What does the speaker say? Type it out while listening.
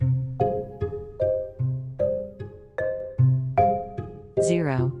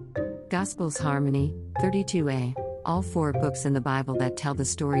0. Gospels Harmony, 32a. All 4 books in the Bible that tell the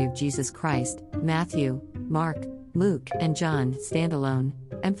story of Jesus Christ, Matthew, Mark, Luke, and John, stand alone,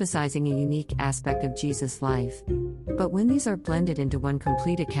 emphasizing a unique aspect of Jesus' life. But when these are blended into one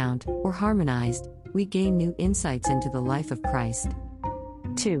complete account, or harmonized, we gain new insights into the life of Christ.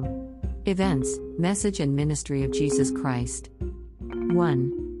 2. Events, Message and Ministry of Jesus Christ.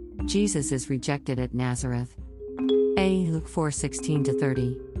 1. Jesus is rejected at Nazareth. A. Luke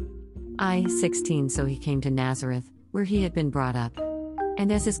 4:16-30. I. 16 So he came to Nazareth, where he had been brought up.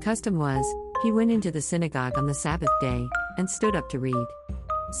 And as his custom was, he went into the synagogue on the Sabbath day, and stood up to read.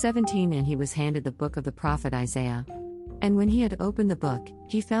 17 And he was handed the book of the prophet Isaiah. And when he had opened the book,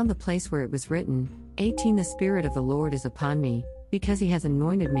 he found the place where it was written, 18 The Spirit of the Lord is upon me, because he has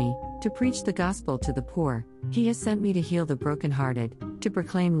anointed me, to preach the gospel to the poor, he has sent me to heal the brokenhearted, to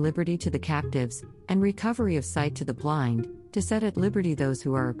proclaim liberty to the captives, and recovery of sight to the blind, to set at liberty those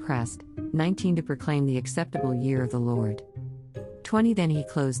who are oppressed, 19 To proclaim the acceptable year of the Lord. 20 Then he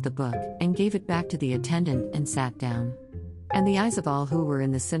closed the book, and gave it back to the attendant, and sat down. And the eyes of all who were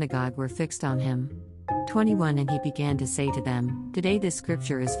in the synagogue were fixed on him. 21 And he began to say to them, Today this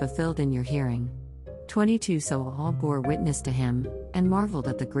scripture is fulfilled in your hearing. 22 So all bore witness to him, and marveled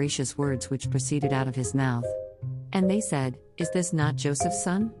at the gracious words which proceeded out of his mouth. And they said, Is this not Joseph's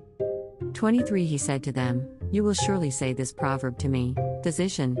son? 23 He said to them, You will surely say this proverb to me,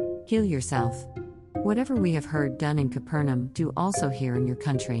 Physician, heal yourself. Whatever we have heard done in Capernaum, do also here in your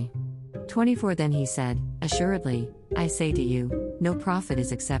country. 24 Then he said, Assuredly, I say to you, no prophet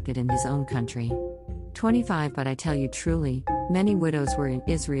is accepted in his own country. 25 But I tell you truly, many widows were in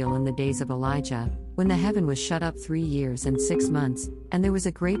Israel in the days of Elijah, when the heaven was shut up 3 years and 6 months, and there was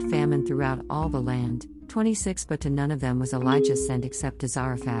a great famine throughout all the land. 26 But to none of them was Elijah sent except to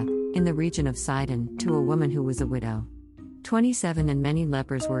Zarephath, in the region of Sidon, to a woman who was a widow. 27 And many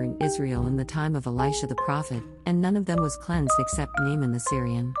lepers were in Israel in the time of Elisha the prophet, and none of them was cleansed except Naaman the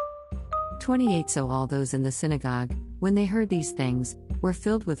Syrian. 28 So all those in the synagogue, when they heard these things, were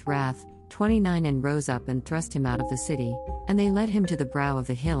filled with wrath. 29 And rose up and thrust him out of the city, and they led him to the brow of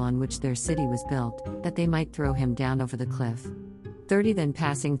the hill on which their city was built, that they might throw him down over the cliff. 30 Then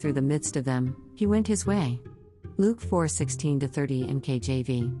passing through the midst of them, he went his way. Luke 4:16-30 in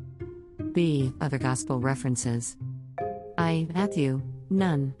KJV. B. Other Gospel references. I. Matthew,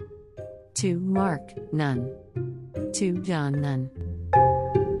 none. 2. Mark, none. 2. John, none.